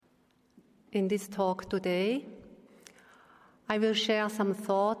In this talk today, I will share some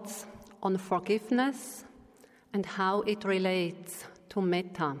thoughts on forgiveness and how it relates to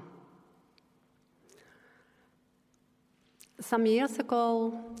Metta. Some years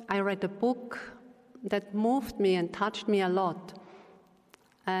ago, I read a book that moved me and touched me a lot.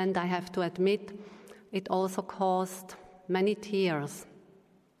 And I have to admit, it also caused many tears.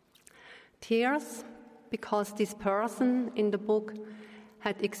 Tears because this person in the book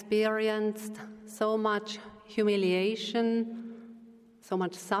had experienced so much humiliation, so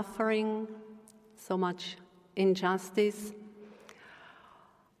much suffering, so much injustice.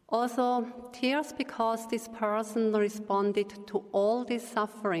 Also, tears because this person responded to all this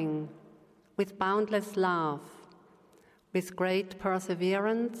suffering with boundless love, with great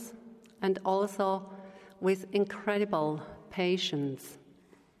perseverance, and also with incredible patience.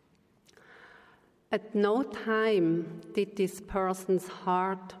 At no time did this person's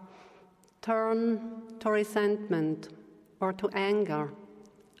heart turn to resentment or to anger,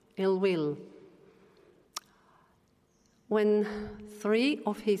 ill will. When 3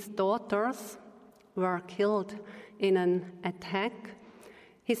 of his daughters were killed in an attack,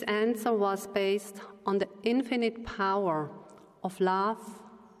 his answer was based on the infinite power of love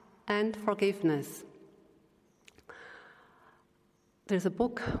and forgiveness. There's a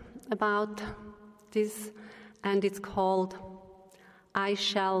book about this, and it's called I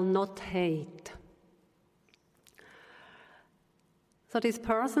Shall Not Hate. So this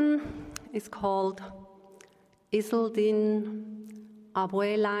person is called Izzeldin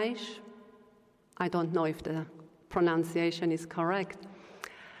Abuelaish. I don't know if the pronunciation is correct.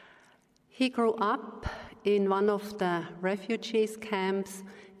 He grew up in one of the refugees camps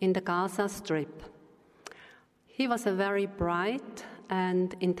in the Gaza Strip. He was a very bright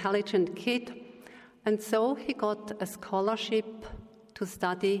and intelligent kid, and so he got a scholarship to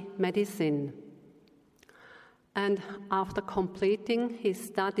study medicine. And after completing his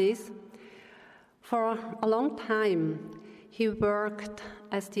studies, for a long time, he worked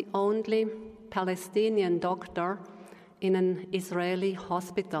as the only Palestinian doctor in an Israeli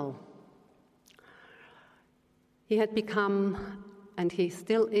hospital. He had become, and he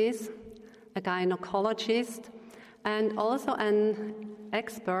still is, a gynecologist and also an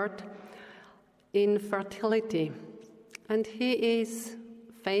expert in fertility. And he is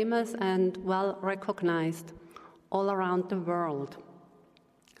famous and well recognized all around the world.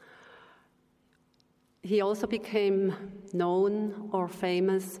 He also became known or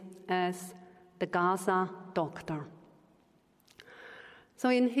famous as the Gaza doctor. So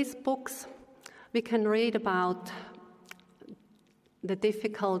in his books, we can read about the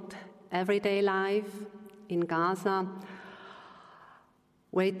difficult everyday life in Gaza,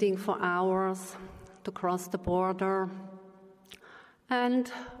 waiting for hours to cross the border, and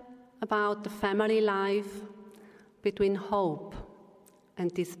about the family life between hope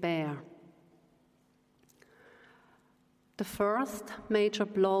and despair. The first major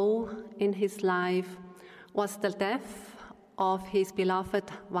blow in his life was the death of his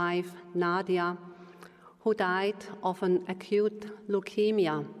beloved wife Nadia, who died of an acute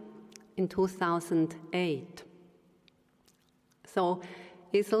leukemia in 2008. So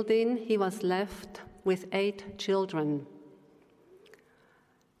Izzeldin, he was left with 8 children.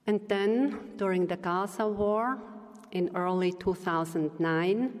 And then, during the Gaza war in early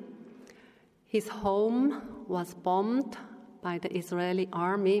 2009, his home was bombed by the Israeli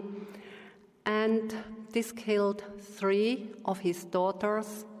army, and this killed 3 of his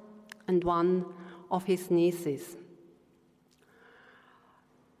daughters and 1 of his nieces.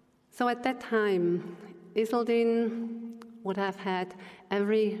 So at that time, Izzeldin would have had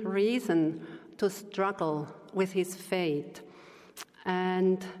every reason to struggle with his fate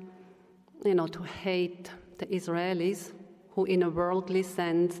and, to hate the Israelis, who in a worldly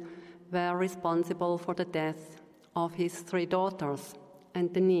sense were responsible for the death of his 3 daughters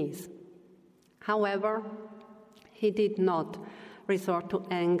and the niece. However, he did not resort to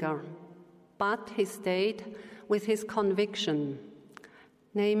anger, but he stayed with his conviction,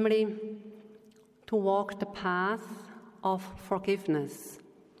 namely to walk the path of forgiveness,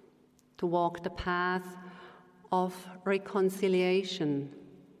 to walk the path of reconciliation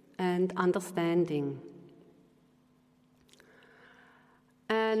and understanding.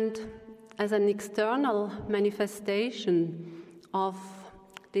 And as an external manifestation of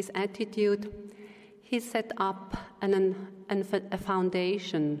this attitude, he set up a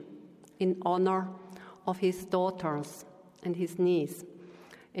foundation in honor of his daughters and his niece.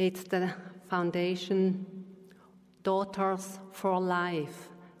 It's the foundation Daughters for Life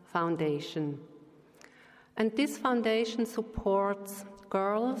Foundation. And this foundation supports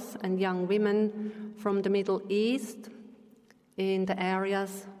girls and young women from the Middle East in the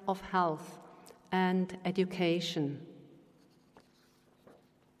areas of health and education.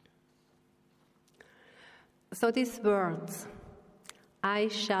 So these words, I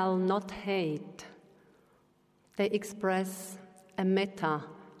shall not hate, they express a metta,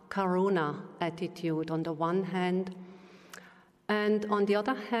 karuna attitude on the one hand, and on the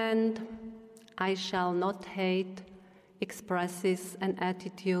other hand, I shall not hate expresses an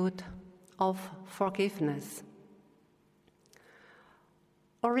attitude of forgiveness.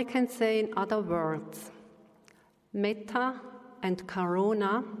 Or we can say in other words, metta and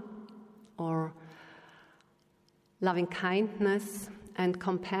karuna, or loving kindness and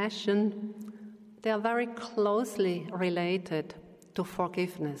compassion, they are very closely related to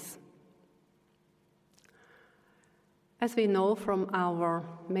forgiveness. As we know from our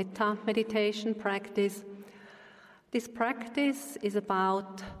Metta meditation practice, this practice is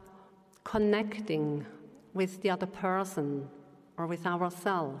about connecting with the other person or with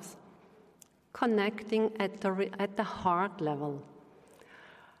ourselves, connecting at the heart level.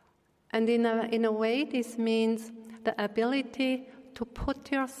 And in a way, this means the ability to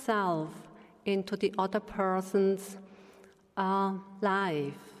put yourself into the other person's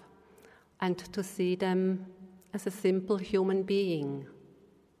life and to see them as a simple human being,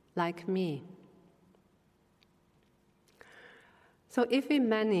 like me. So if we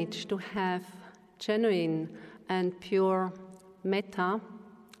manage to have genuine and pure metta,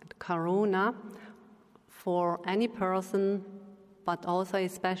 karuna, for any person, but also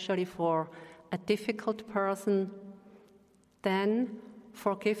especially for a difficult person, then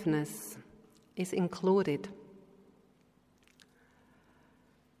forgiveness is included.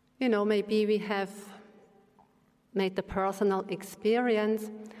 You know, maybe we have made the personal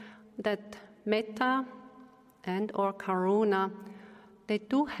experience that metta and or karuna, they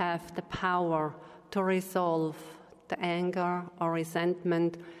do have the power to resolve the anger or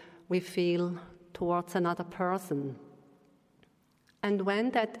resentment we feel towards another person. And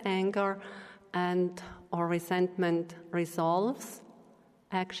when that anger and or resentment resolves,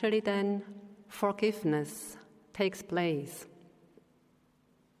 actually then forgiveness takes place.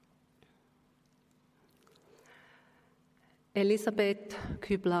 Elisabeth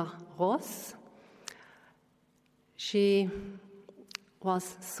Kübler-Ross, she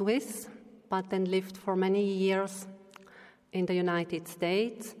was Swiss, but then lived for many years in the United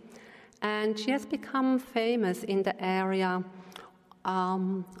States, and she has become famous in the area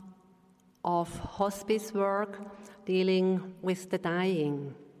of hospice work, dealing with the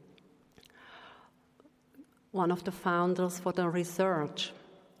dying. One of the founders for the research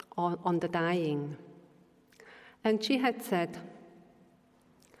on the dying. And she had said,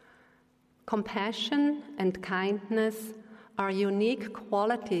 compassion and kindness are unique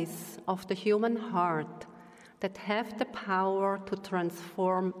qualities of the human heart that have the power to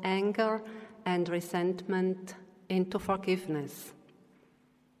transform anger and resentment into forgiveness.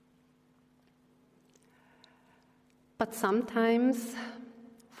 But sometimes,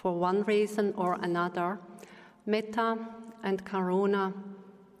 for one reason or another, metta and karuna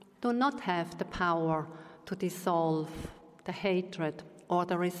do not have the power to dissolve the hatred or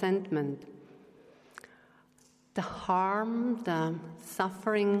the resentment. The harm, the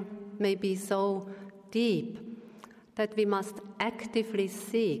suffering may be so deep that we must actively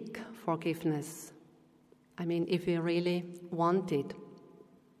seek forgiveness. I mean, if we really want it.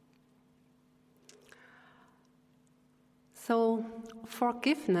 So,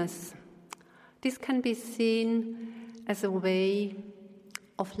 forgiveness, this can be seen as a way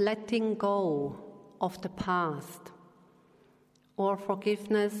of letting go of the past, or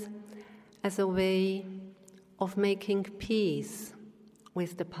forgiveness as a way of making peace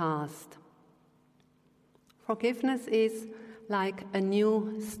with the past. Forgiveness is like a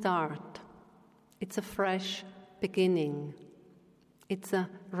new start. It's a fresh beginning. It's a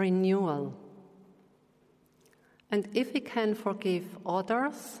renewal. And if we can forgive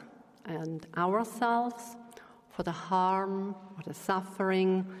others and ourselves for the harm or the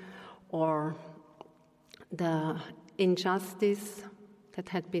suffering or the injustice that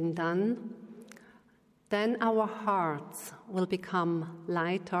had been done, then our hearts will become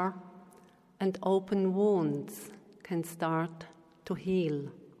lighter and open wounds can start to heal.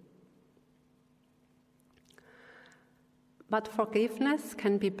 But forgiveness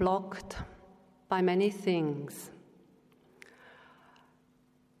can be blocked by many things.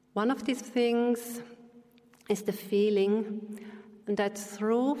 One of these things is the feeling that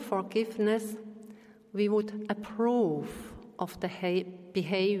through forgiveness we would approve of the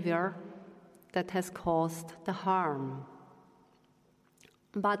behavior that has caused the harm.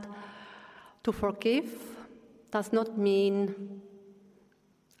 But to forgive does not mean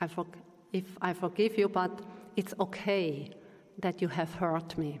if I forgive you, but it's okay that you have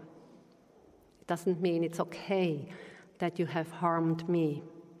hurt me. It doesn't mean it's okay that you have harmed me.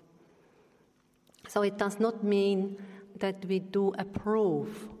 So it does not mean that we do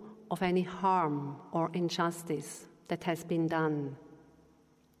approve of any harm or injustice that has been done.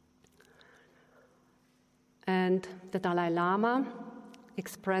 And the Dalai Lama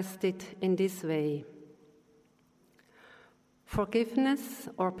expressed it in this way. Forgiveness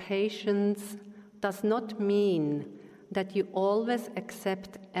or patience does not mean that you always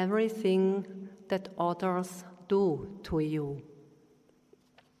accept everything that others do to you.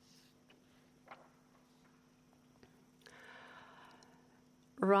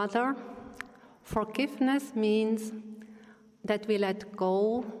 Rather, forgiveness means that we let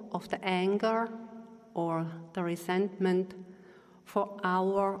go of the anger or the resentment for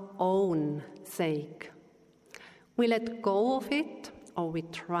our own sake. We let go of it, or we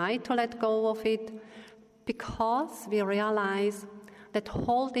try to let go of it, because we realize that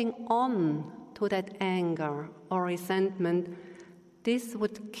holding on to that anger or resentment, this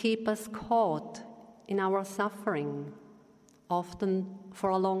would keep us caught in our suffering, often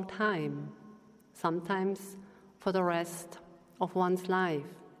for a long time, sometimes for the rest of one's life.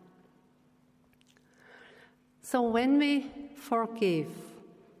 So when we forgive,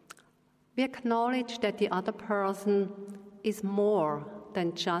 we acknowledge that the other person is more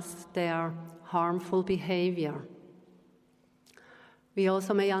than just their harmful behavior. We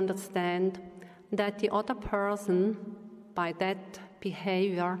also may understand that the other person, by that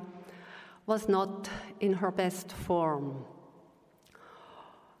behavior, was not in her best form.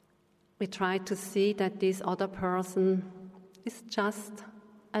 We try to see that this other person is just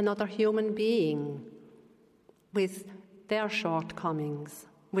another human being with their shortcomings,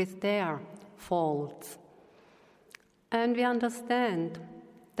 with their faults. And we understand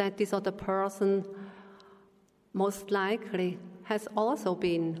that this other person most likely has also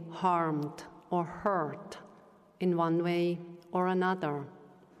been harmed or hurt in one way or another.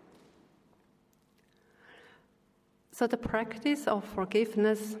 So the practice of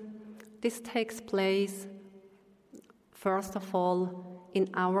forgiveness, this takes place, first of all, in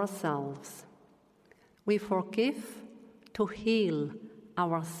ourselves. We forgive to heal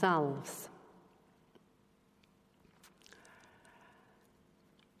ourselves.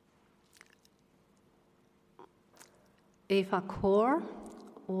 Eva Kor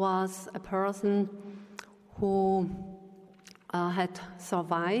was a person who had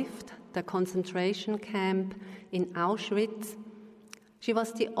survived the concentration camp in Auschwitz. She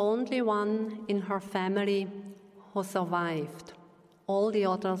was the only one in her family who survived. All the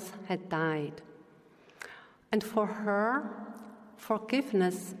others had died. And for her,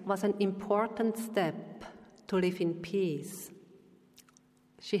 forgiveness was an important step to live in peace.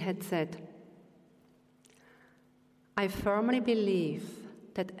 She had said, "I firmly believe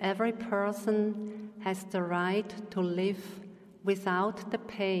that every person has the right to live without the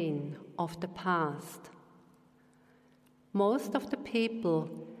pain of the past. Most of the people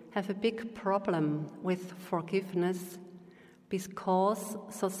have a big problem with forgiveness because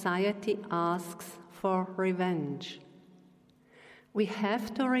society asks for revenge. We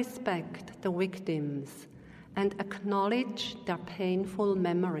have to respect the victims and acknowledge their painful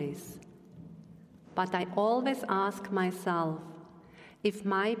memories. But I always ask myself if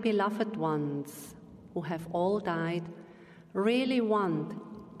my beloved ones, who have all died, really want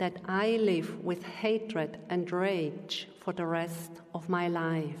that I live with hatred and rage for the rest of my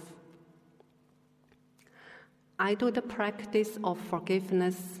life. I do the practice of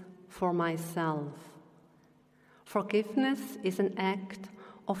forgiveness for myself. Forgiveness is an act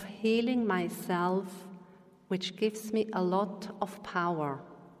of healing myself, which gives me a lot of power.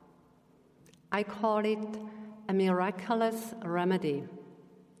 I call it a miraculous remedy.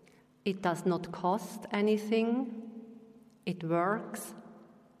 It does not cost anything, it works,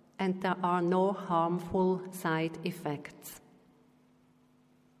 and there are no harmful side effects."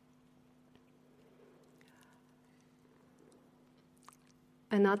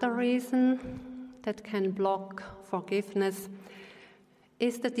 Another reason that can block forgiveness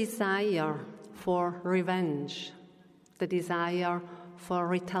is the desire for revenge, the desire for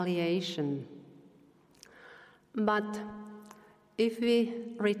retaliation. But if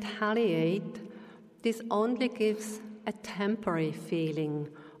we retaliate, this only gives a temporary feeling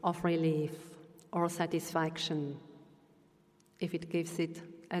of relief or satisfaction, if it gives it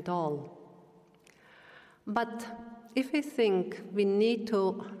at all. But if we think we need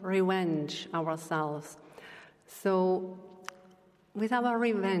to revenge ourselves, so with our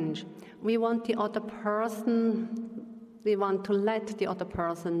revenge, we want to let the other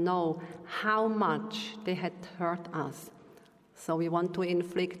person know how much they had hurt us. So we want to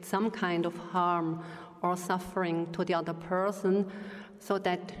inflict some kind of harm or suffering to the other person so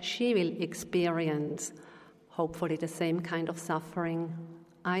that she will experience, hopefully, the same kind of suffering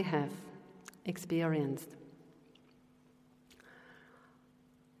I have experienced.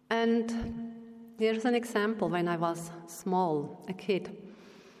 And here's an example when I was small, a kid.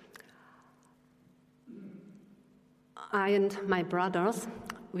 I and my brothers,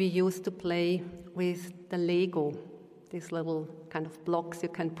 we used to play with the Lego, these little kind of blocks you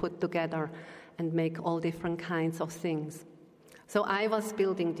can put together and make all different kinds of things. So I was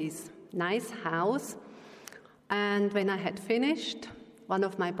building this nice house, and when I had finished, one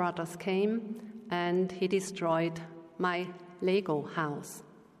of my brothers came and he destroyed my Lego house.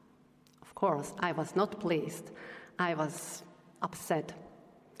 Of course, I was not pleased. I was upset.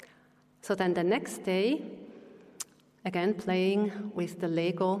 So then the next day, again playing with the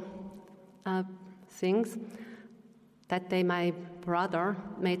Lego things, that day my brother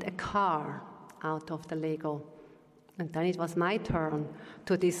made a car out of the Lego. And then it was my turn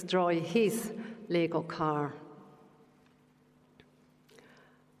to destroy his Lego car.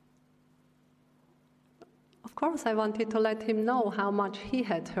 Of course, I wanted to let him know how much he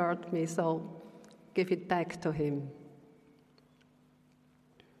had hurt me, so give it back to him.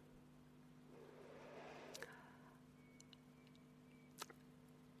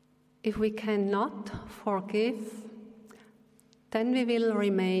 If we cannot forgive, then we will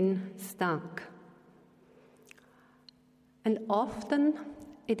remain stuck. And often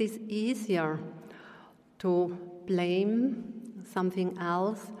it is easier to blame something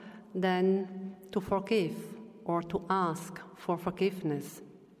else than to forgive or to ask for forgiveness.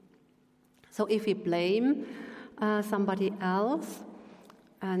 So if we blame somebody else,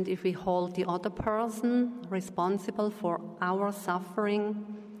 and if we hold the other person responsible for our suffering,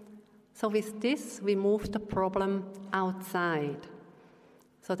 so with this we move the problem outside.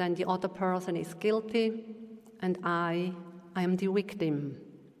 So then the other person is guilty and I am the victim.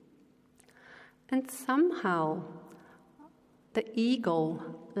 And somehow the ego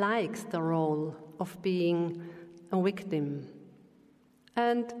likes the role of being a victim.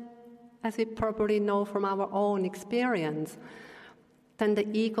 And as we probably know from our own experience, then the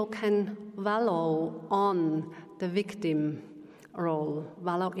ego can wallow on the victim role,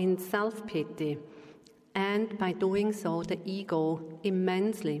 wallow in self-pity. And by doing so, the ego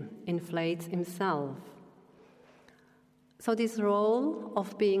immensely inflates himself. So this role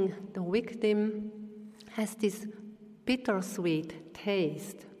of being the victim has this bittersweet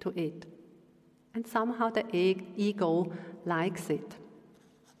taste to it. And somehow the ego likes it.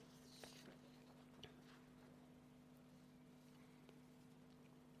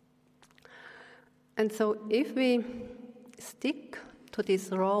 And so if we stick to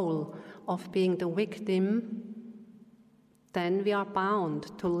this role of being the victim, then we are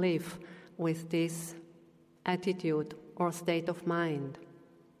bound to live with this attitude or state of mind.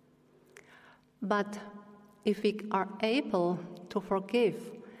 But if we are able to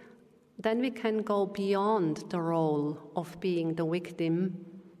forgive, then we can go beyond the role of being the victim,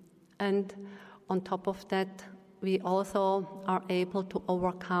 and on top of that, we also are able to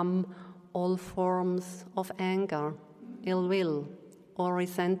overcome all forms of anger, ill will, or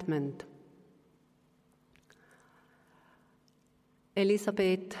resentment.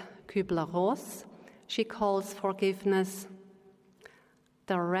 Elisabeth Kübler-Ross, she calls forgiveness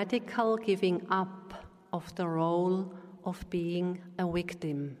the radical giving up of the role of being a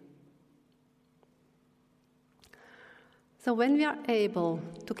victim. So when we are able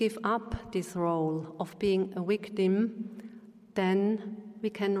to give up this role of being a victim, then we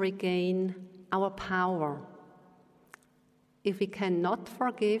can regain our power. If we cannot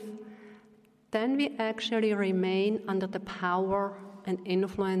forgive, then we actually remain under the power and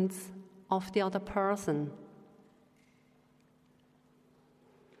influence of the other person.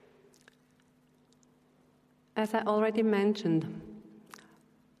 As I already mentioned,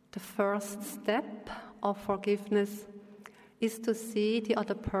 the first step of forgiveness is to see the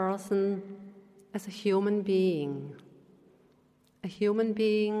other person as a human being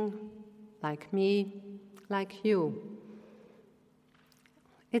like me, like you.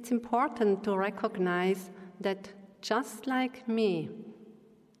 It's important to recognize that just like me,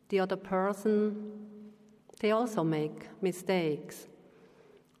 the other person, they also make mistakes.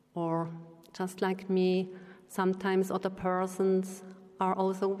 Or just like me, sometimes other persons are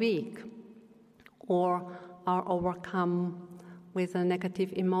also weak or are overcome with a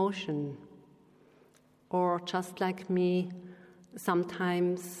negative emotion. Or just like me,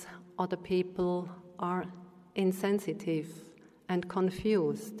 sometimes other people are insensitive and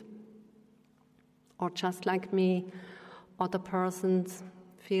confused. Or just like me, other persons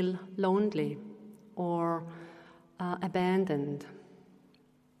feel lonely or abandoned.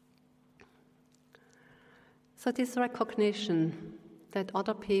 So this recognition that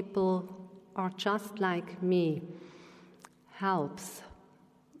other people are just like me helps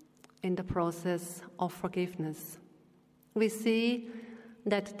in the process of forgiveness. We see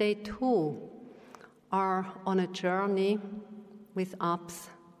that they too are on a journey with ups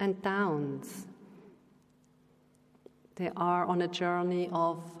and downs. They are on a journey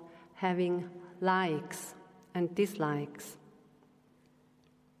of having likes and dislikes.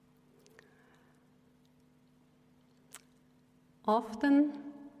 Often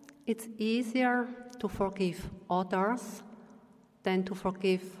it's easier to forgive others than to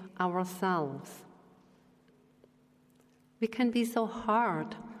forgive ourselves. We can be so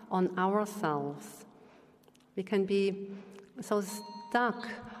hard on ourselves. We can be so stuck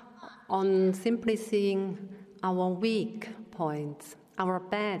on simply seeing our weak points, our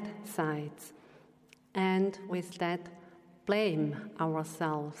bad sides, and with that blame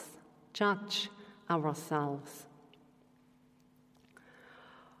ourselves, judge ourselves.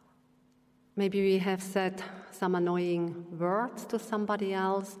 Maybe we have said some annoying words to somebody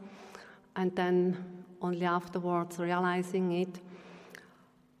else, and then only afterwards realizing it.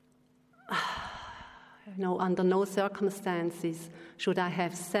 Under no circumstances should I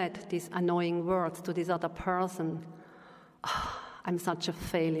have said these annoying words to this other person. I'm such a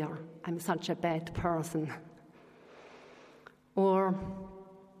failure. I'm such a bad person. Or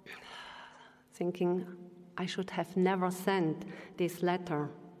thinking, I should have never sent this letter.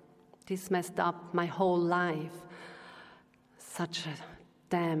 This messed up my whole life. Such a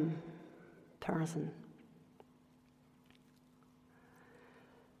damn person.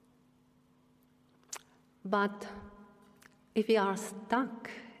 But if we are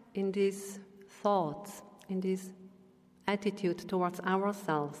stuck in these thoughts, in this attitude towards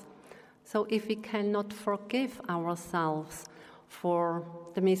ourselves, so if we cannot forgive ourselves for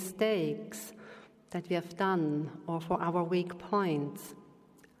the mistakes that we have done or for our weak points,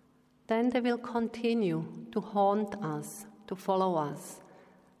 then they will continue to haunt us, to follow us.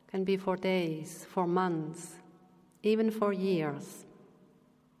 It can be for days, for months, even for years,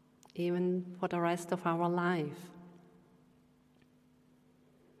 even for the rest of our life.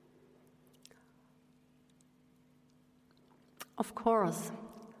 Of course,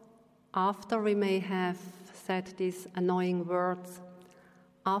 after we may have said these annoying words,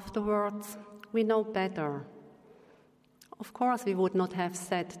 afterwards we know better. Of course, we would not have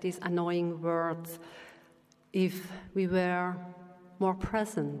said these annoying words if we were more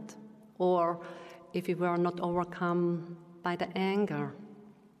present or if we were not overcome by the anger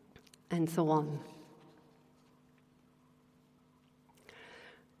and so on.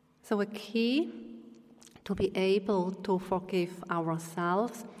 So a key to be able to forgive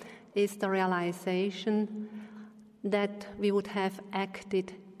ourselves is the realization that we would have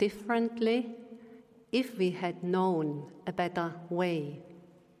acted differently if we had known a better way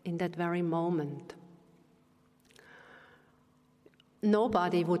in that very moment.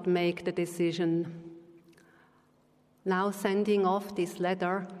 Nobody would make the decision, now sending off this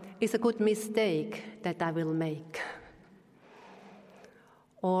letter is a good mistake that I will make.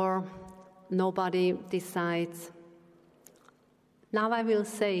 Or nobody decides, now I will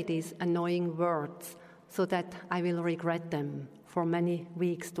say these annoying words so that I will regret them for many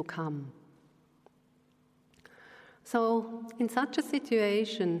weeks to come. So in such a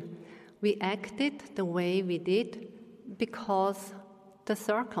situation, we acted the way we did because the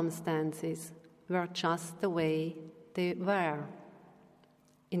circumstances were just the way they were.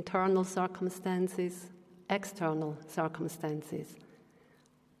 Internal circumstances, external circumstances.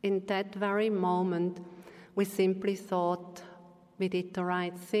 In that very moment, we simply thought we did the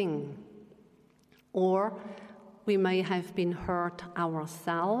right thing. Or we may have been hurt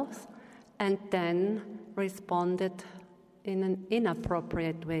ourselves and then responded in an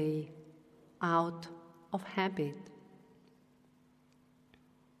inappropriate way, out of habit.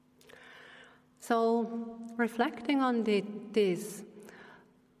 So, reflecting on this,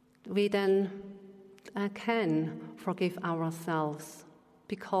 we then can forgive ourselves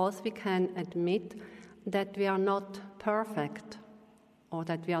because we can admit that we are not perfect or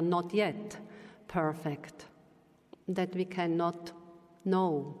that we are not yet perfect, that we cannot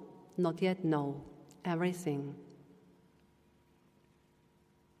not yet know everything.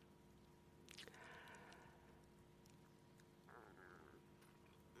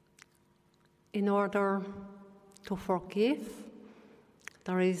 In order to forgive,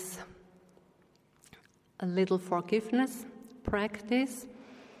 there is a little forgiveness practice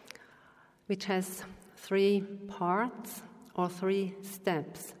which has 3 parts or 3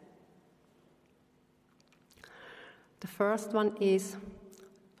 steps. The first one is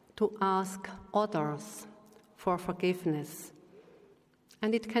to ask others for forgiveness.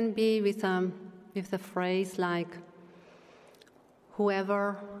 And it can be with a phrase like,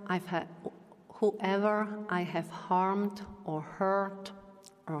 whoever I have harmed or hurt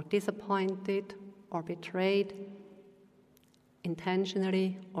or disappointed or betrayed,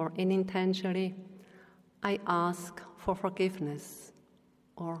 intentionally or unintentionally, I ask for forgiveness,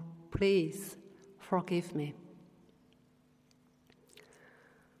 or please forgive me.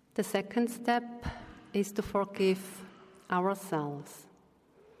 The second step is to forgive ourselves.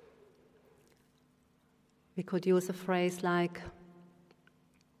 We could use a phrase like,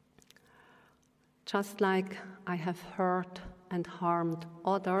 just like I have hurt and harmed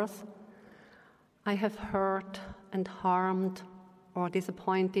others, I have hurt and harmed or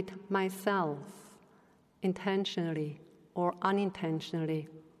disappointed myself, intentionally or unintentionally.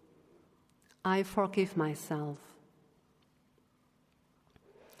 I forgive myself.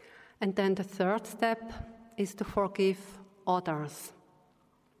 And then the third step is to forgive others,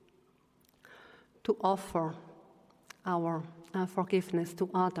 to offer our forgiveness to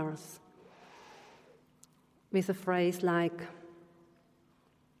others with a phrase like,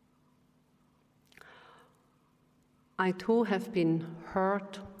 I too have been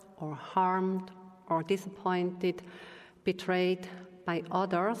hurt or harmed or disappointed, betrayed by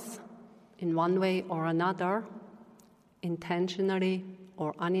others in one way or another, intentionally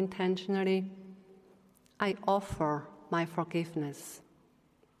or unintentionally. I offer my forgiveness.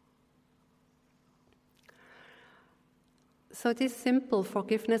 So this simple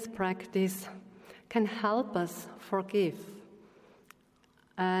forgiveness practice can help us forgive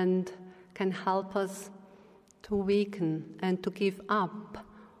and can help us to weaken and to give up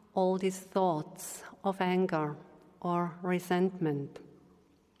all these thoughts of anger or resentment.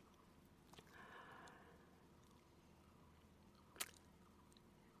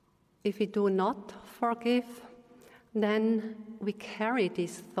 If we do not forgive, then we carry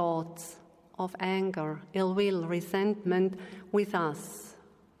these thoughts of anger, ill will, resentment with us,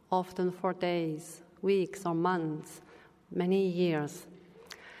 often for days, weeks or months, many years.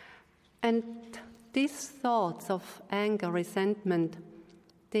 And these thoughts of anger, resentment,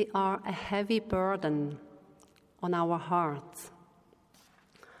 they are a heavy burden on our hearts.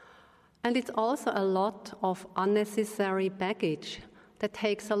 And it's also a lot of unnecessary baggage that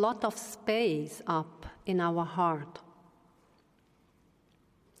takes a lot of space up in our heart.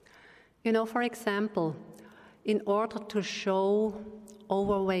 You know, for example, in order to show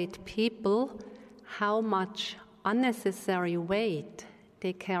overweight people how much unnecessary weight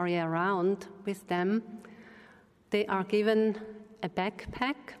they carry around with them, they are given a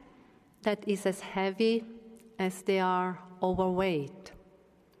backpack that is as heavy as they are overweight.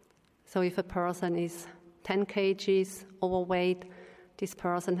 So if a person is 10 kgs overweight, this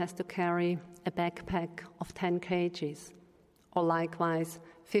person has to carry a backpack of 10 kgs, or likewise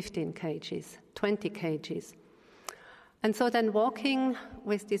 15 kgs, 20 kgs. And so then walking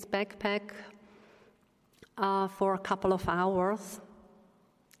with this backpack for a couple of hours,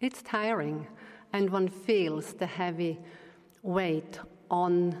 it's tiring, and one feels the heavy weight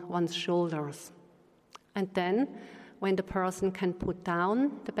on one's shoulders. And then, when the person can put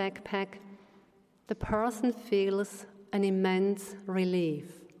down the backpack, the person feels an immense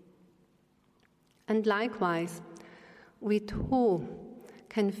relief. And likewise, we too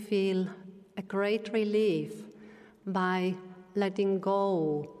can feel a great relief by letting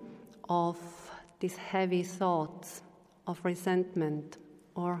go of these heavy thoughts of resentment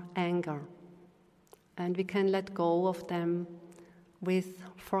or anger. And we can let go of them with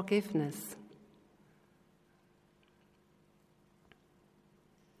forgiveness.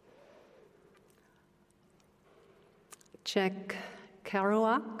 Jack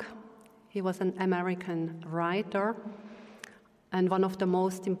Kerouac, he was an American writer and one of the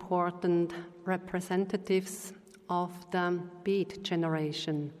most important representatives of the Beat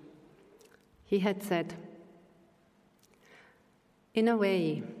generation. He had said, "In a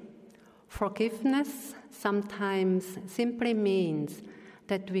way, forgiveness sometimes simply means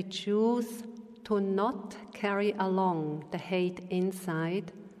that we choose to not carry along the hate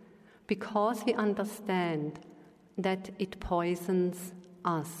inside because we understand that it poisons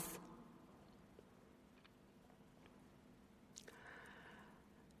us."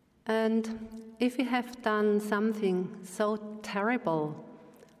 And if we have done something so terrible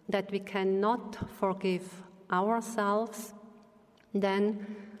that we cannot forgive ourselves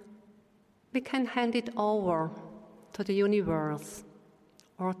then we can hand it over to the universe,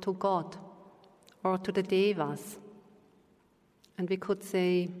 or to God, or to the Devas. And we could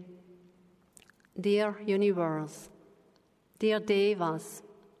say, "Dear universe, dear Devas,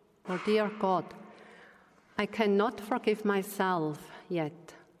 or dear God, I cannot forgive myself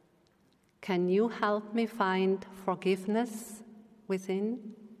yet. Can you help me find forgiveness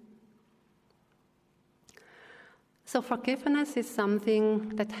within?" So forgiveness is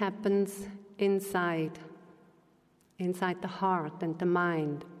something that happens inside the heart and the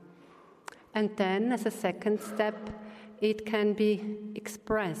mind. And then, as a second step, it can be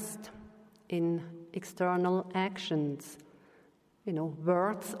expressed in external actions.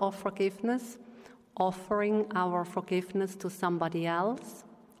 Words of forgiveness, offering our forgiveness to somebody else,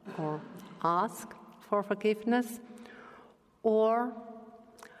 or ask for forgiveness, or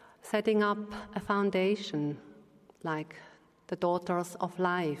setting up a foundation, like the Daughters of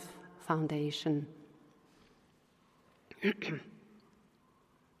Life Foundation.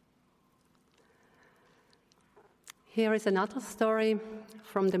 Here is another story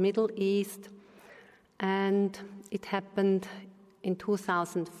from the Middle East, and it happened in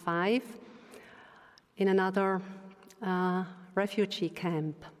 2005 in another refugee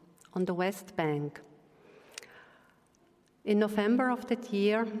camp on the West Bank. In November of that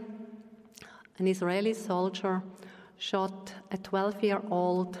year, an Israeli soldier shot a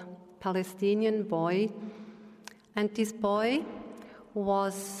 12-year-old Palestinian boy, and this boy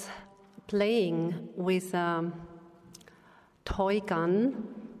was playing with a toy gun,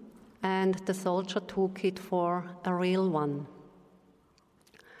 and the soldier took it for a real one.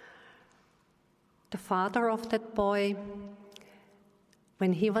 The father of that boy,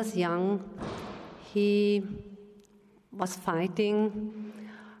 when he was young, he was fighting,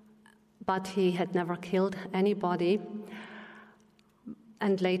 but he had never killed anybody.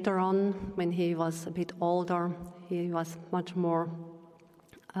 And later on, when he was a bit older, he was much more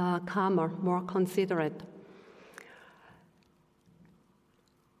calmer, more considerate.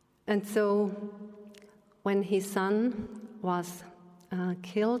 And so when his son was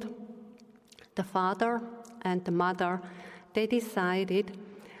killed, the father and the mother, they decided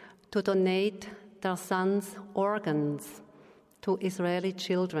to donate their son's organs to Israeli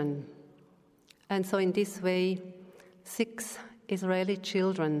children. And so in this way, 6 Israeli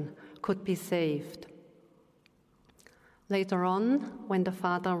children could be saved. Later on, when the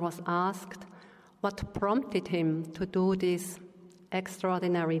father was asked what prompted him to do this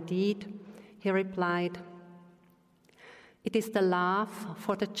extraordinary deed, he replied, "It is the love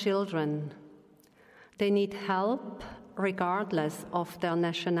for the children. They need help regardless of their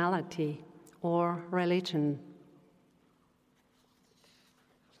nationality or religion."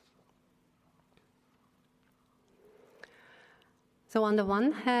 So on the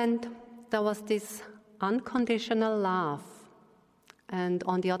one hand, there was this unconditional love, and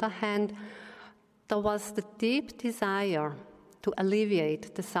on the other hand, there was the deep desire to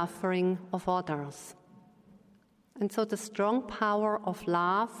alleviate the suffering of others. And so the strong power of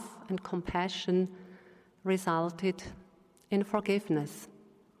love and compassion resulted in forgiveness.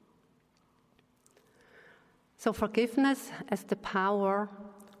 So forgiveness as the power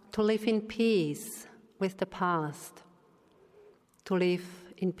to live in peace with the past, to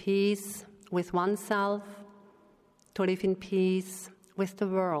live in peace with oneself, to live in peace with the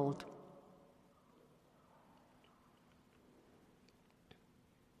world.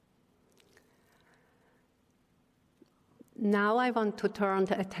 Now I want to turn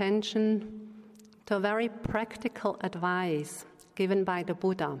the attention to a very practical advice given by the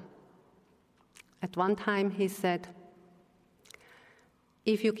Buddha. At one time he said,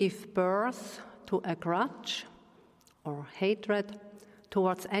 if you give birth to a grudge or hatred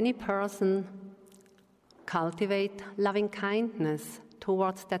towards any person, cultivate loving kindness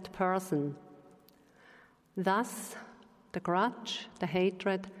towards that person. Thus, the grudge, the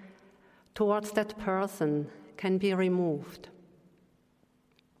hatred towards that person can be removed.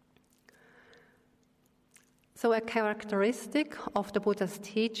 So a characteristic of the Buddha's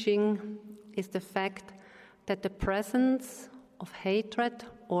teaching is the fact that the presence of hatred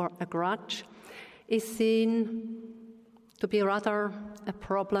or a grudge is seen to be rather a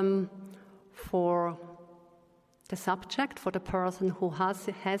problem for the subject, for the person who has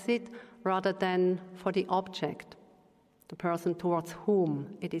it, rather than for the object, the person towards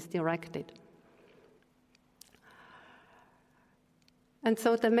whom it is directed. And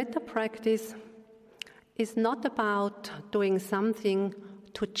so the metta practice is not about doing something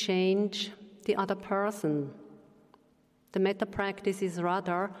to change the other person. The metta practice is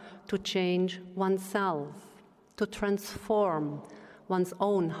rather to change oneself, to transform one's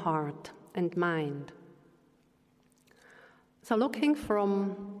own heart and mind. So looking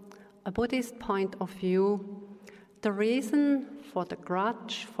from a Buddhist point of view, the reason for the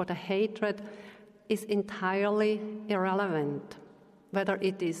grudge, for the hatred, is entirely irrelevant. Whether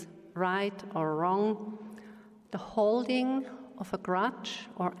it is right or wrong, the holding of a grudge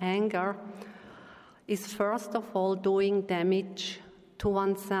or anger is first of all doing damage to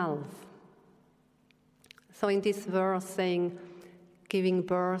oneself. So in this verse saying, giving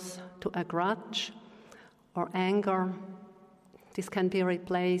birth to a grudge or anger, this can be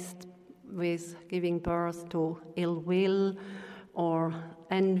replaced with giving birth to ill will or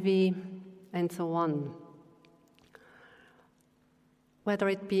envy and so on. Whether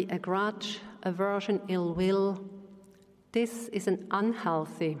it be a grudge, aversion, ill will, this is an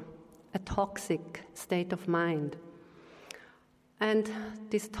unhealthy, a toxic state of mind. And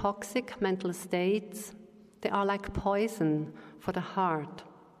these toxic mental states, they are like poison for the heart.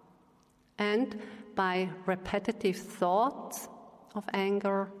 And by repetitive thoughts of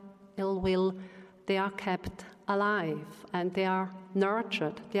anger, ill will, they are kept alive and they are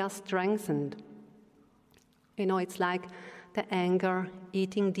nurtured, they are strengthened. You know, it's like the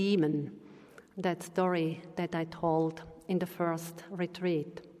anger-eating demon, that story that I told in the first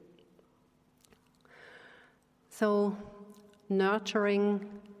retreat. So, nurturing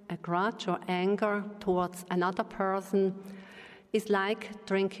a grudge or anger towards another person is like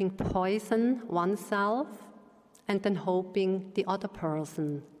drinking poison oneself and then hoping the other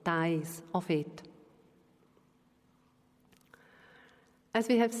person dies of it. As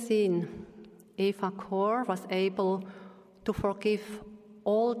we have seen, Eva Kor was able to forgive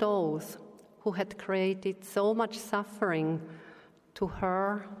all those who had created so much suffering to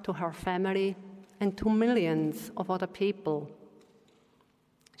her family, and to millions of other people.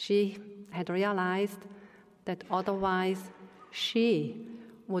 She had realized that otherwise she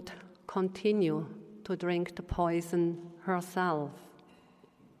would continue to drink the poison herself.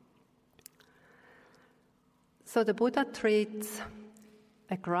 So the Buddha treats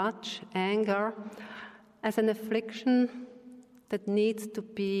a grudge, anger, as an affliction that needs to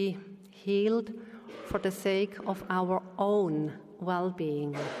be healed for the sake of our own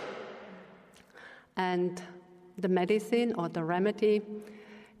well-being. And the medicine or the remedy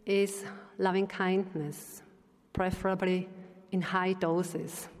is loving kindness, preferably in high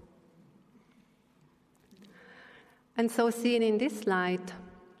doses. And so seen in this light,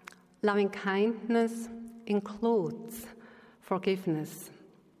 loving kindness includes forgiveness.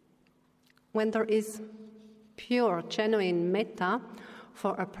 When there is pure, genuine metta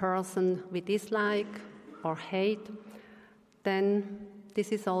for a person we dislike or hate, then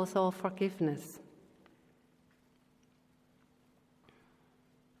this is also forgiveness.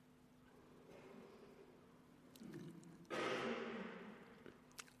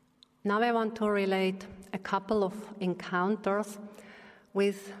 Now I want to relate a couple of encounters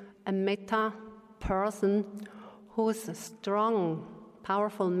with a metta person whose strong,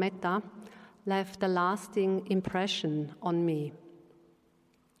 powerful metta left a lasting impression on me.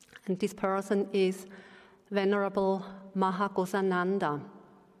 And this person is Venerable Mahagosananda.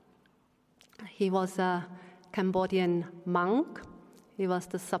 He was a Cambodian monk. He was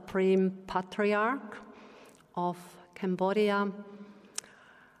the supreme patriarch of Cambodia.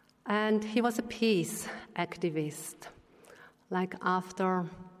 And he was a peace activist. Like after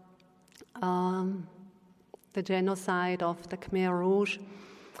the genocide of the Khmer Rouge,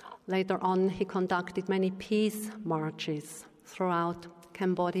 later on he conducted many peace marches throughout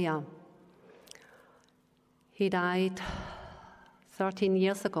Cambodia. He died 13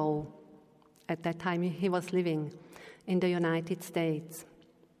 years ago. At that time he was living in the United States.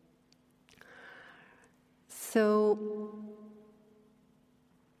 So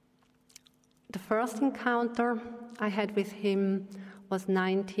the first encounter I had with him was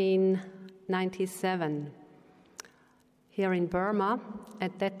 1997. Here in Burma,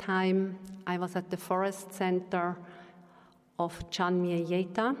 at that time, I was at the forest center of Chanmyay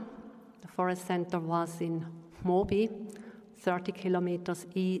Myaing. The forest center was in Mobi, 30 kilometers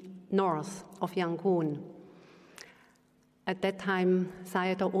north of Yangon. At that time,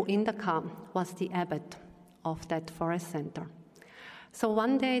 Sayadaw U Indaka was the abbot of that forest center. So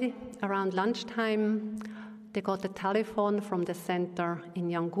one day, around lunchtime, they got a telephone from the center in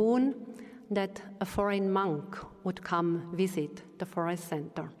Yangon that a foreign monk would come visit the forest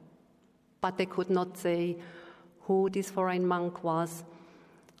center. But they could not say who this foreign monk was,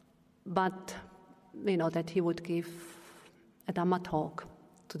 but, that he would give a Dhamma talk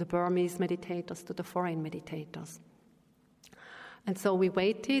to the Burmese meditators, to the foreign meditators. And so we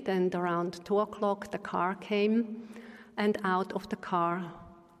waited, and around 2 o'clock the car came, and out of the car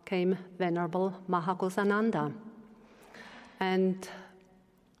came Venerable Mahakusananda. And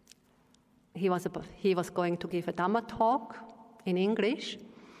he was going to give a Dhamma talk in English.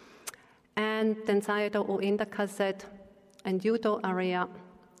 And then Sayadaw U Indaka said, "And you, Ariya,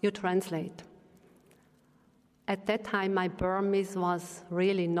 you translate." At that time, my Burmese was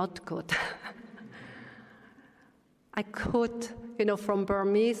really not good. I could, from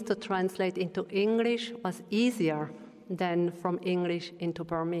Burmese to translate into English was easier than from English into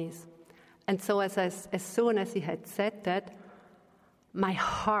Burmese. And so as soon as he had said that, my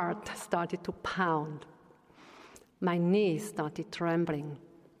heart started to pound. My knees started trembling.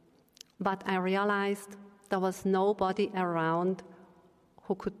 But I realized there was nobody around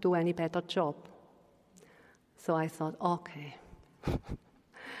who could do any better job. So I thought, okay.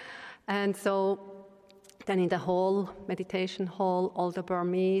 And so then in the meditation hall, all the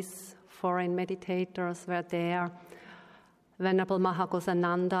Burmese foreign meditators were there. Venerable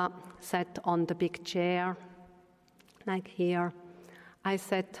Mahakusananda sat on the big chair, like here. I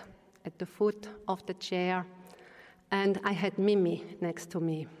sat at the foot of the chair, and I had Mimi next to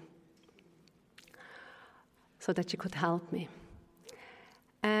me so that she could help me.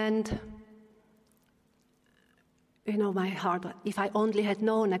 And my heart, if I only had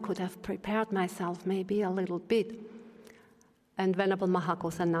known, I could have prepared myself maybe a little bit. And Venerable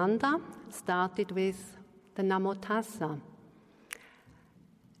Mahakusananda started with the Namo Tassa.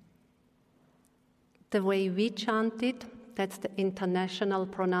 The way we chant it, that's the international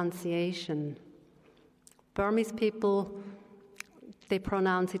pronunciation. Burmese people, they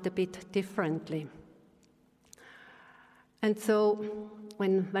pronounce it a bit differently. And so,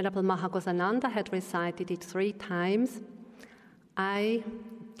 when Venerable Mahakusananda had recited it 3 times, I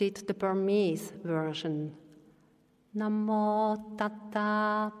did the Burmese version. Namo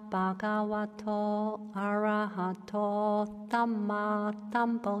Tassa Bhagavato Arahato Dhamma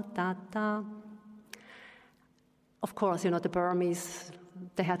Sambuddhassa. Of course, the Burmese,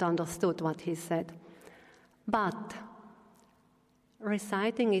 they had understood what he said. But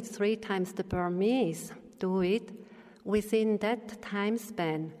reciting it 3 times, the Burmese do it within that time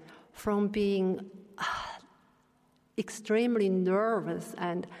span, from being extremely nervous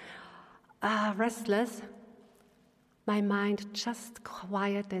and restless, my mind just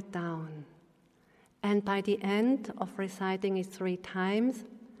quieted down. And by the end of reciting it 3 times,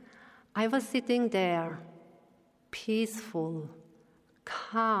 I was sitting there, peaceful,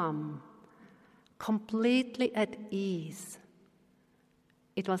 calm, completely at ease.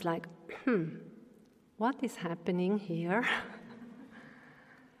 It was like, what is happening here?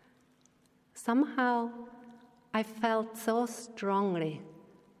 Somehow, I felt so strongly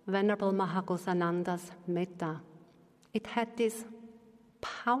Venerable Mahakusananda's metta. It had this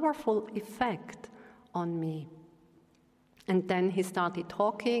powerful effect on me. And then he started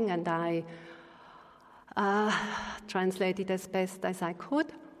talking, and I translated as best as I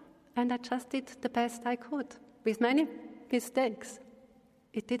could, and I just did the best I could, with many mistakes.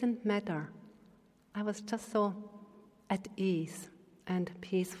 It didn't matter. I was just so at ease and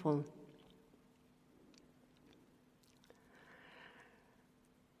peaceful.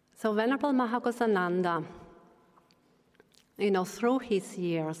 So Venerable Mahakusananda, through his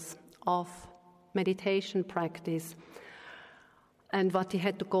years of meditation practice and what he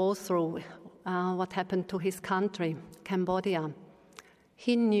had to go through, what happened to his country, Cambodia,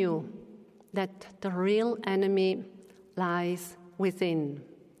 he knew that the real enemy lies within.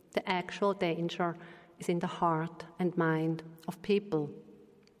 The actual danger is in the heart and mind of people.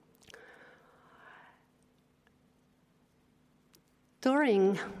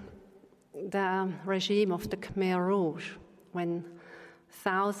 During the regime of the Khmer Rouge, when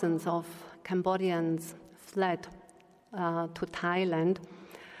thousands of Cambodians fled to Thailand,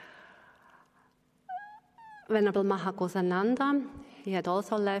 Venerable Mahakusananda, he had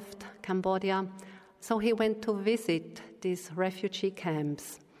also left Cambodia, so he went to visit these refugee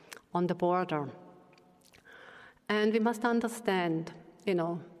camps on the border. And we must understand,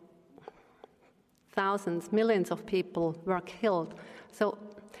 thousands, millions of people were killed. So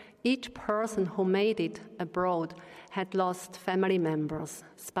each person who made it abroad had lost family members,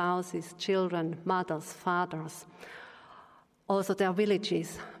 spouses, children, mothers, fathers. Also their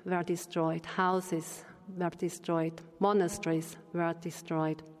villages were destroyed, houses were destroyed, monasteries were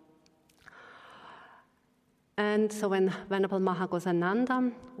destroyed. And so when Venerable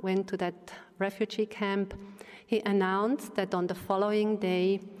Mahakusananda went to that refugee camp, he announced that on the following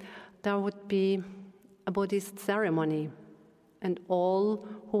day there would be a Buddhist ceremony, and all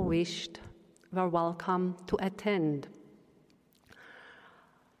who wished were welcome to attend.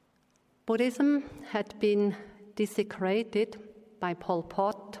 Buddhism had been desecrated by Pol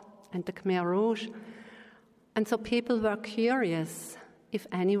Pot and the Khmer Rouge. And so people were curious if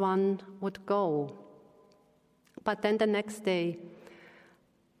anyone would go. But then the next day,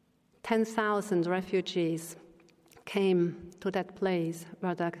 10,000 refugees came to that place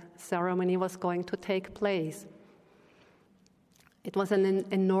where the ceremony was going to take place. It was an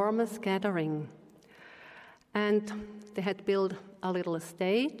enormous gathering. And they had built a little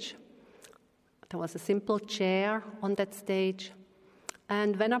stage. There was a simple chair on that stage.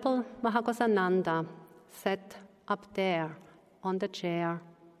 And Venerable Mahagosananda sat up there on the chair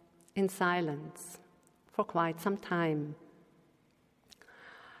in silence for quite some time.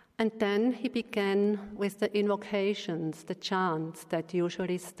 And then he began with the invocations, the chants that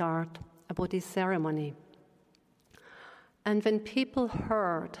usually start a Buddhist ceremony. And when people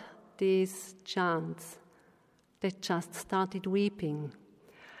heard these chants, they just started weeping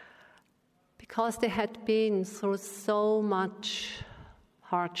because they had been through so much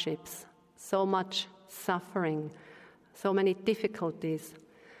hardships, so much suffering, so many difficulties,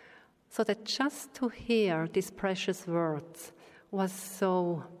 so that just to hear these precious words was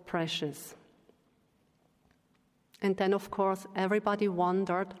so precious. And then, of course, everybody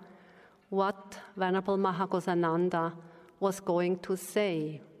wondered what Venerable Mahagosananda was going to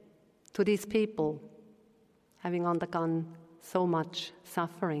say to these people, having undergone so much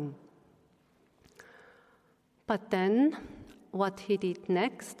suffering. But then, what he did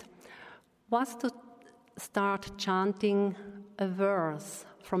next was to start chanting a verse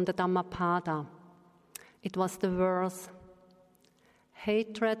from the Dhammapada. It was the verse,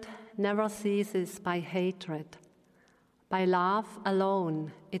 "Hatred never ceases by hatred. By love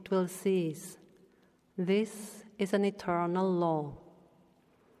alone it will cease. This is an eternal law."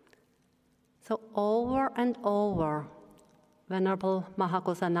 So over and over, Venerable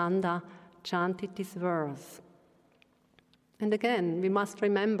Mahagosananda chanted this verse. And again, we must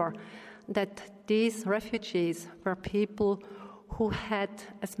remember that these refugees were people who had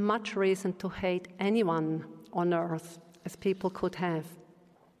as much reason to hate anyone on earth as people could have.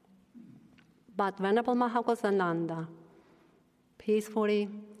 But Venerable Mahagosananda, peacefully,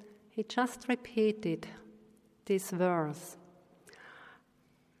 he just repeated this verse.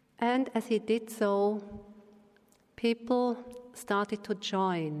 And as he did so, people started to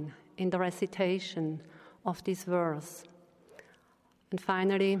join in the recitation of this verse. And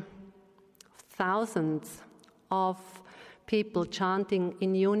finally, thousands of people chanting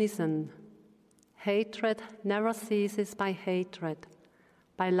in unison, "Hatred never ceases by hatred.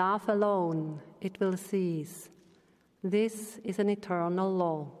 By love alone it will cease. This is an eternal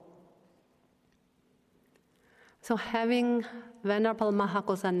law." So having Venerable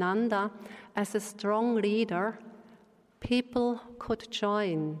Mahagosananda as a strong leader, people could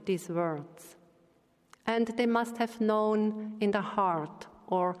join these words. And they must have known in their heart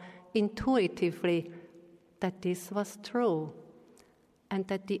or intuitively that this was true, and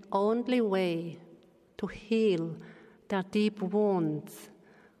that the only way to heal their deep wounds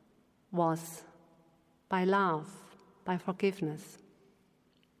was by love, by forgiveness.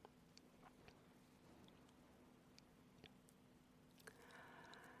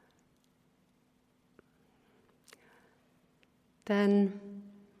 Then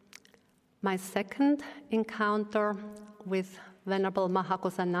my second encounter with Venerable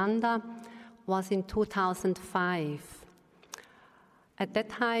Mahagosananda was in 2005. At that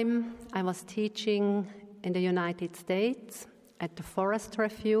time, I was teaching in the United States at the Forest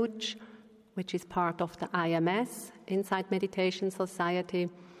Refuge, which is part of the IMS, Insight Meditation Society.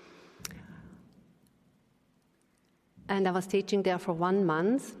 And I was teaching there for 1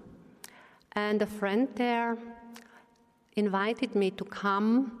 month. And a friend there invited me to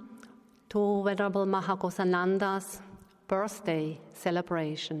come to Venerable Mahagosananda's birthday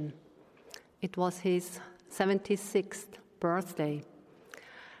celebration. It was his 76th birthday.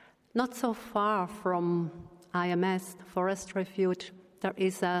 Not so far from IMS, the Forest Refuge, there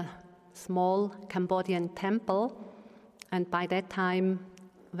is a small Cambodian temple, and by that time,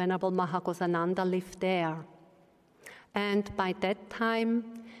 Venerable Mahagosananda lived there. And by that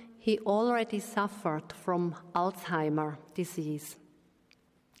time, he already suffered from Alzheimer's disease.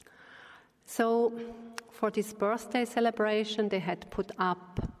 So for this birthday celebration, they had put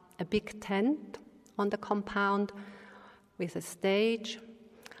up a big tent on the compound with a stage.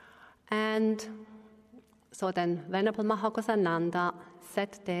 And so then Venerable Mahagosananda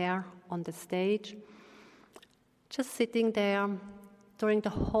sat there on the stage, just sitting there. During the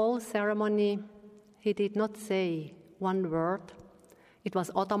whole ceremony, he did not say one word. It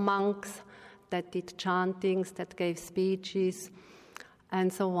was other monks that did chantings, that gave speeches,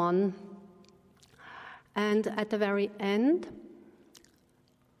 and so on. And at the very end,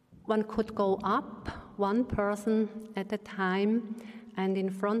 one could go up, one person at a time, and in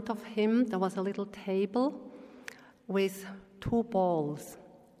front of him there was a little table with 2 balls.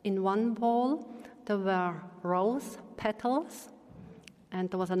 In one ball there were rose petals, and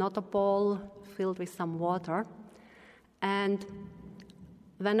there was another ball filled with some water. And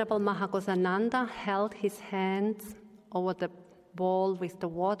Venerable Mahagosananda held his hands over the ball with the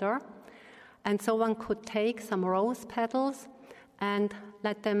water, and so one could take some rose petals and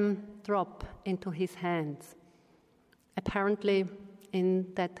let them drop into his hands. Apparently,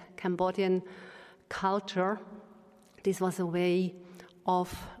 in that Cambodian culture, this was a way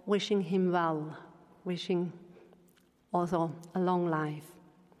of wishing him well, wishing also a long life.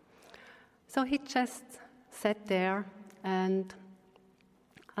 So he just sat there, and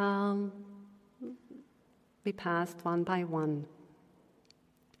we passed one by one.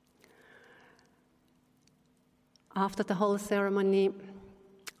 After the whole ceremony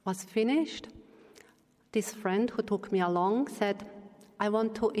was finished, this friend who took me along said, "I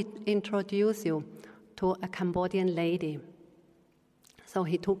want to introduce you to a Cambodian lady." So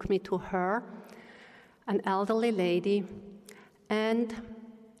he took me to her, an elderly lady, and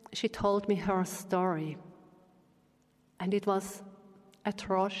she told me her story. And it was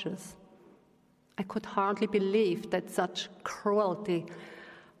atrocious. I could hardly believe that such cruelty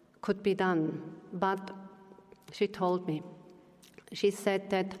could be done, but she told me. She said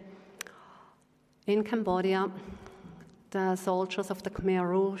that in Cambodia, the soldiers of the Khmer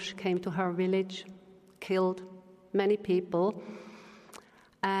Rouge came to her village, killed many people,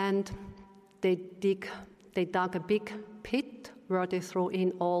 and they dug a big pit where they threw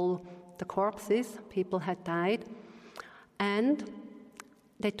in all the corpses. People had died, and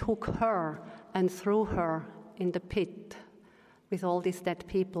they took her and threw her in the pit with all these dead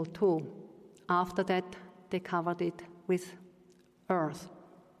people too. After that, they covered it with earth.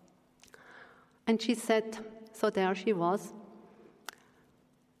 And she said, so there she was,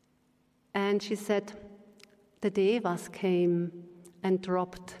 and she said, the devas came and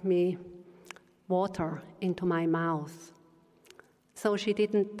dropped me water into my mouth. So she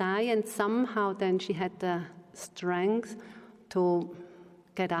didn't die, and somehow then she had the strength to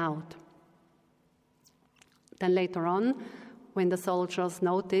get out. Then later on, when the soldiers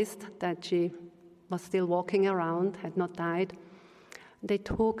noticed that she was still walking around, had not died, they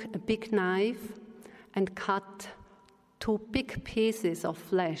took a big knife and cut 2 big pieces of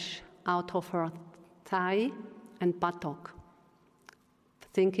flesh out of her thigh and buttock,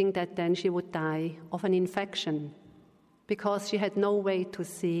 thinking that then she would die of an infection, because she had no way to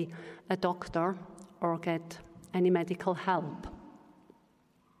see a doctor or get any medical help.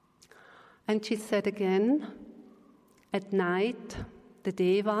 And she said again, at night, the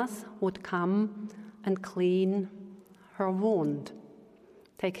devas would come and clean her wound,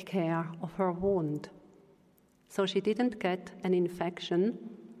 take care of her wound. So she didn't get an infection,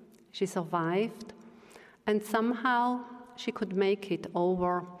 she survived, and somehow she could make it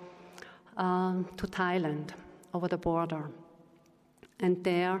over to Thailand, over the border. And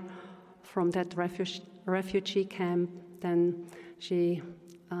there, from that refugee camp, then she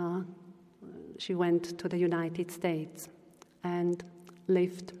went to the United States and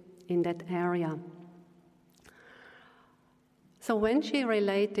lived in that area. So when she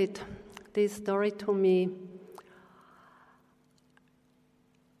related this story to me,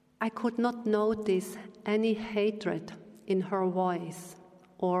 I could not notice any hatred in her voice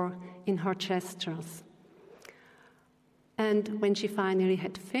or in her gestures. And when she finally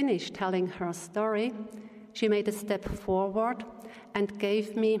had finished telling her story, she made a step forward and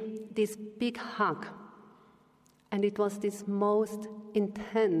gave me this big hug. And it was this most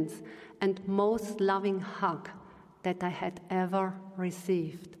intense and most loving hug that I had ever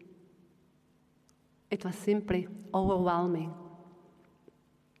received. It was simply overwhelming.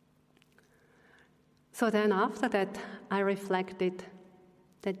 So then after that, I reflected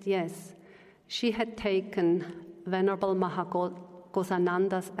that yes, she had taken Venerable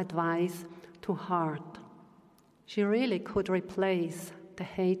Mahagosananda's advice to heart. She really could replace the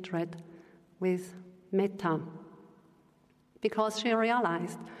hatred with metta, because she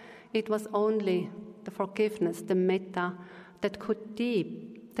realized it was only the forgiveness, the metta, that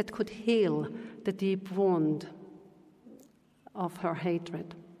could heal the deep wound of her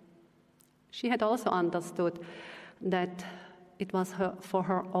hatred. She had also understood that it was for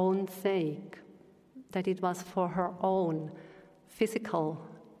her own sake, that it was for her own physical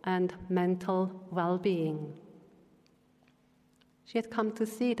and mental well-being. She had come to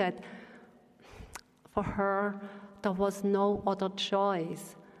see that for her there was no other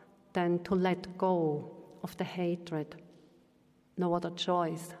choice than to let go of the hatred. No other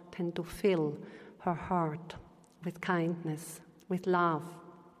choice than to fill her heart with kindness, with love.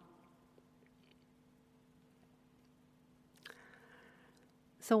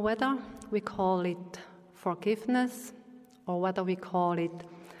 So whether we call it forgiveness or whether we call it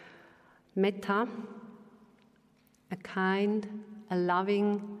metta, a kind, a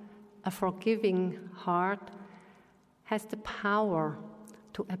loving, a forgiving heart has the power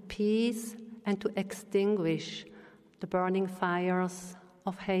to appease and to extinguish the burning fires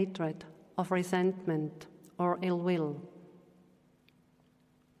of hatred, of resentment, or ill will.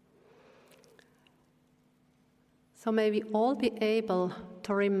 So may we all be able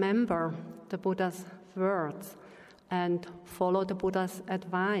to remember the Buddha's words and follow the Buddha's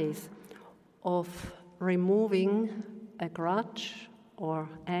advice of removing a grudge or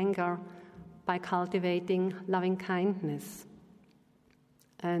anger by cultivating loving kindness.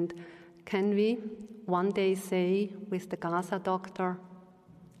 And can we one day say with the Gaza doctor,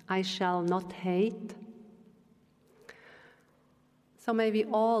 I shall not hate? So may we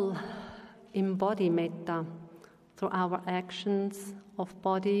all embody metta through our actions of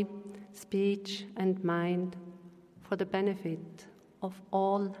body, speech, and mind for the benefit of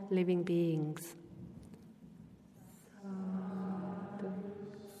all living beings.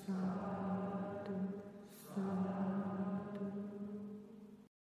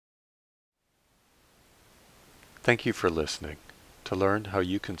 Thank you for listening. To learn how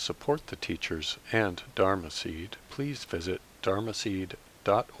you can support the teachers and Dharma Seed, please visit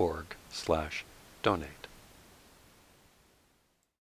dharmaseed.org/donate.